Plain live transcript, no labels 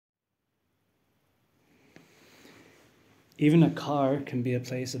Even a car can be a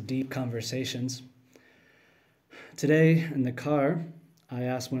place of deep conversations. Today, in the car, I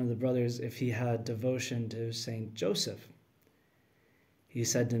asked one of the brothers if he had devotion to Saint Joseph. He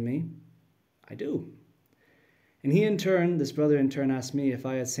said to me, "I do." And this brother in turn asked me if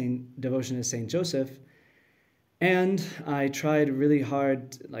I had devotion to Saint Joseph. And I tried really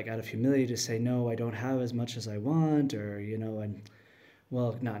hard, like out of humility, to say, no, I don't have as much as I want, or, and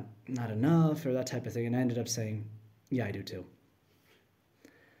well, not enough, or that type of thing. And I ended up saying, yeah, I do too.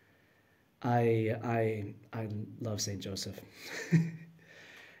 I love Saint Joseph.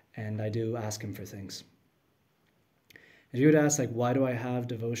 And I do ask him for things. If you would ask, why do I have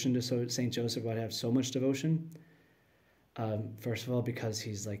devotion to Saint Joseph? Why do I have so much devotion? First of all, because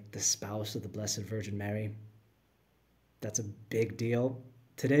he's like the spouse of the Blessed Virgin Mary. That's a big deal.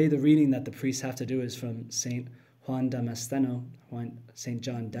 Today, the reading that the priests have to do is from Saint Juan Damasceno, Saint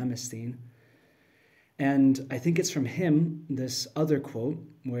John Damascene. And I think it's from him, this other quote,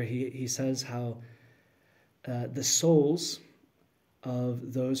 where he says how the souls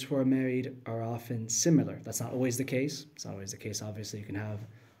of those who are married are often similar. That's not always the case. It's not always the case, obviously. You can have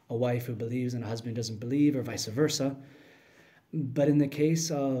a wife who believes and a husband who doesn't believe, or vice versa. But in the case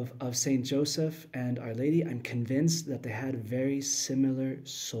of Saint Joseph and Our Lady, I'm convinced that they had very similar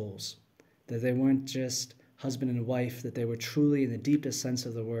souls, that they weren't just husband and wife, that they were truly, in the deepest sense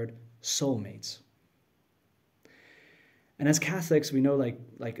of the word, soulmates. And as Catholics, we know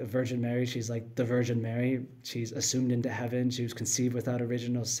like a Virgin Mary, she's like the Virgin Mary. She's assumed into heaven. She was conceived without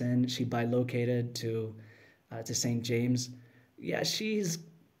original sin. She bilocated to Saint James. Yeah, she's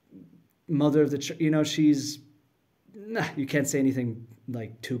mother of the church. You can't say anything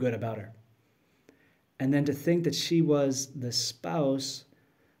too good about her. And then to think that she was the spouse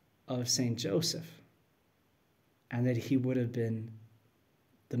of Saint Joseph, and that he would have been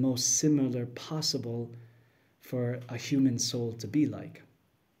the most similar possible for a human soul to be like.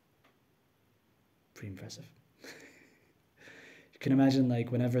 Pretty impressive. You can imagine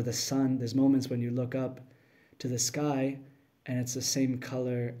whenever the sun, there's moments when you look up to the sky and it's the same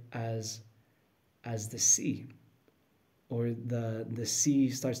color as the sea. Or the sea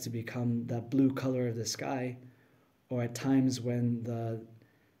starts to become that blue color of the sky, or at times when the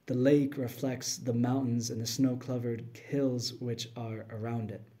lake reflects the mountains and the snow-covered hills which are around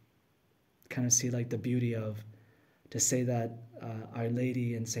it. Kind of see the beauty of, to say that Our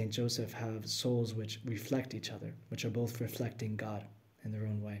Lady and Saint Joseph have souls which reflect each other, which are both reflecting God in their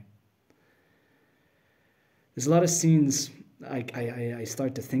own way. There's a lot of scenes I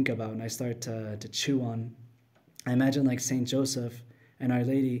start to think about and I start to chew on. I imagine Saint Joseph and Our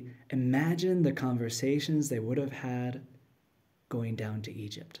Lady, imagine the conversations they would have had going down to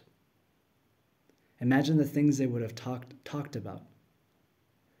Egypt. Imagine the things they would have talked about.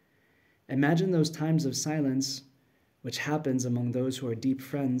 Imagine those times of silence which happens among those who are deep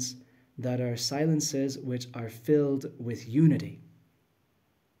friends, that are silences which are filled with unity.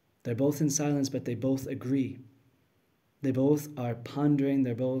 They're both in silence, but they both agree. They both are pondering,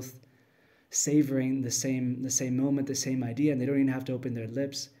 they're both savoring the same moment, the same idea, and they don't even have to open their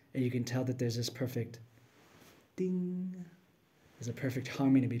lips, and you can tell that there's this perfect ding. There's a perfect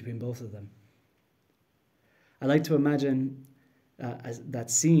harmony between both of them. I like to imagine as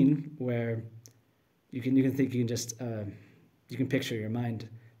that scene where you can picture your mind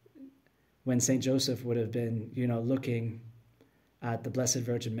when Saint Joseph would have been, looking at the Blessed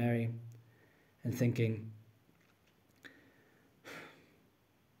Virgin Mary and thinking,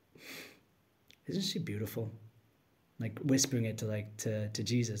 isn't she beautiful? Whispering it to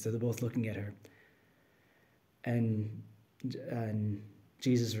Jesus. They're both looking at her. And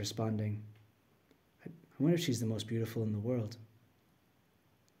Jesus responding, I wonder if she's the most beautiful in the world.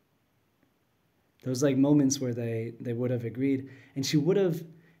 Those moments where they would have agreed. And she would have,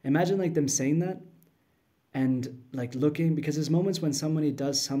 imagine them saying that and looking, because there's moments when somebody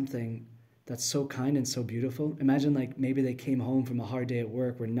does something that's so kind and so beautiful. Imagine maybe they came home from a hard day at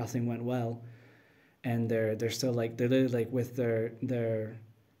work where nothing went well, and they're still they're literally with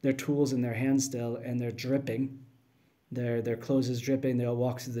their tools in their hands still, and they're dripping. Their clothes is dripping. They all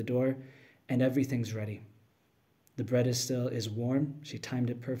walk through the door, and everything's ready. The bread is warm. She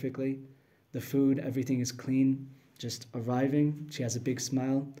timed it perfectly. The food, everything is clean, just arriving. She has a big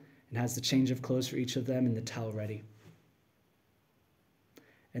smile and has the change of clothes for each of them and the towel ready.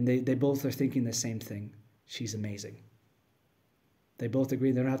 And they both are thinking the same thing. She's amazing. They both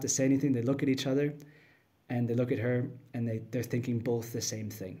agree. They don't have to say anything. They look at each other and they look at her and they're thinking both the same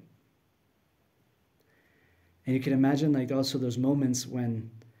thing. And you can imagine also those moments when,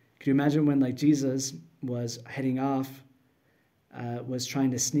 could you imagine when Jesus was heading off, was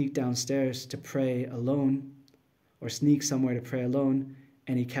trying to sneak downstairs to pray alone, or sneak somewhere to pray alone,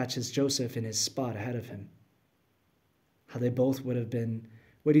 and he catches Joseph in his spot ahead of him. How they both would have been,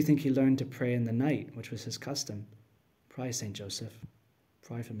 where do you think he learned to pray in the night, which was his custom? Probably St. Joseph,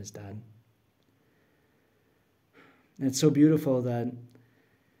 probably from his dad. And it's so beautiful that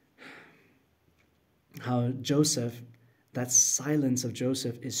how Joseph, that silence of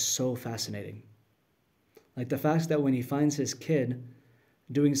Joseph is so fascinating. Like the fact that when he finds his kid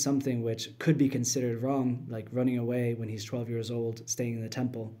doing something which could be considered wrong, like running away when he's 12 years old, staying in the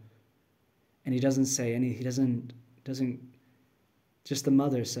temple, and he doesn't say any, he doesn't, just the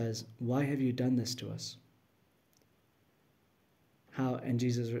mother says, "Why have you done this to us?"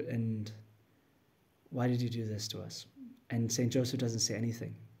 And why did you do this to us? And St. Joseph doesn't say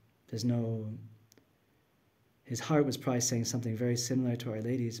anything. His heart was probably saying something very similar to Our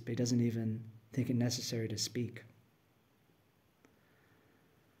Lady's, but he doesn't even think it necessary to speak.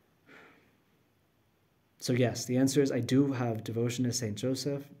 So yes, the answer is I do have devotion to St.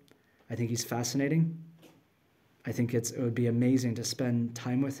 Joseph. I think he's fascinating. I think it would be amazing to spend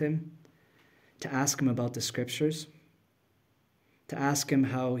time with him, to ask him about the scriptures, to ask him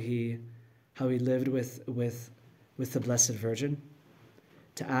how he lived with the Blessed Virgin,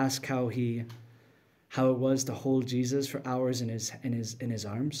 to ask how it was to hold Jesus for hours in his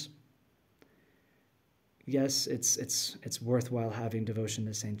arms. Yes, it's worthwhile having devotion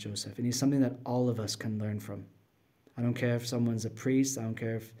to St. Joseph, and he's something that all of us can learn from. I don't care if someone's a priest, I don't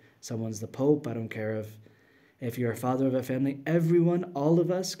care if someone's the Pope, I don't care if you're a father of a family. Everyone, all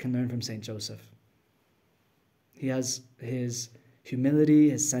of us can learn from St. Joseph. He has his humility,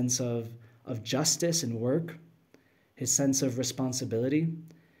 his sense of justice and work, his sense of responsibility,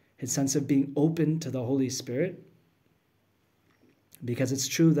 his sense of being open to the Holy Spirit. Because it's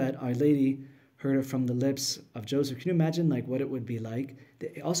true that Our Lady heard it from the lips of Joseph. Can you imagine what it would be like?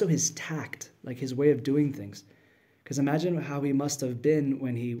 Also his tact, his way of doing things. Because imagine how he must have been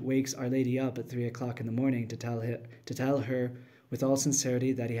when he wakes Our Lady up at 3 o'clock in the morning to tell her with all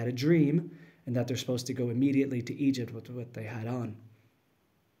sincerity that he had a dream and that they're supposed to go immediately to Egypt with what they had on.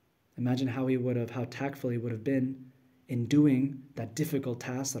 Imagine how tactful he would have been in doing that difficult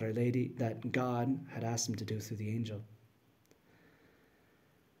task that God had asked him to do through the angel.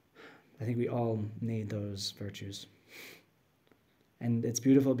 I think we all need those virtues. And it's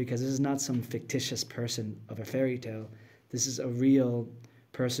beautiful because this is not some fictitious person of a fairy tale. This is a real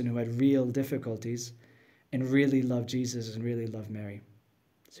person who had real difficulties and really loved Jesus and really loved Mary.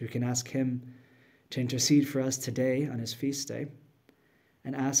 So we can ask him to intercede for us today on his feast day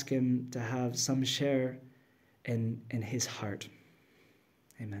and ask him to have some share in his heart.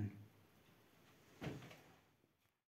 Amen.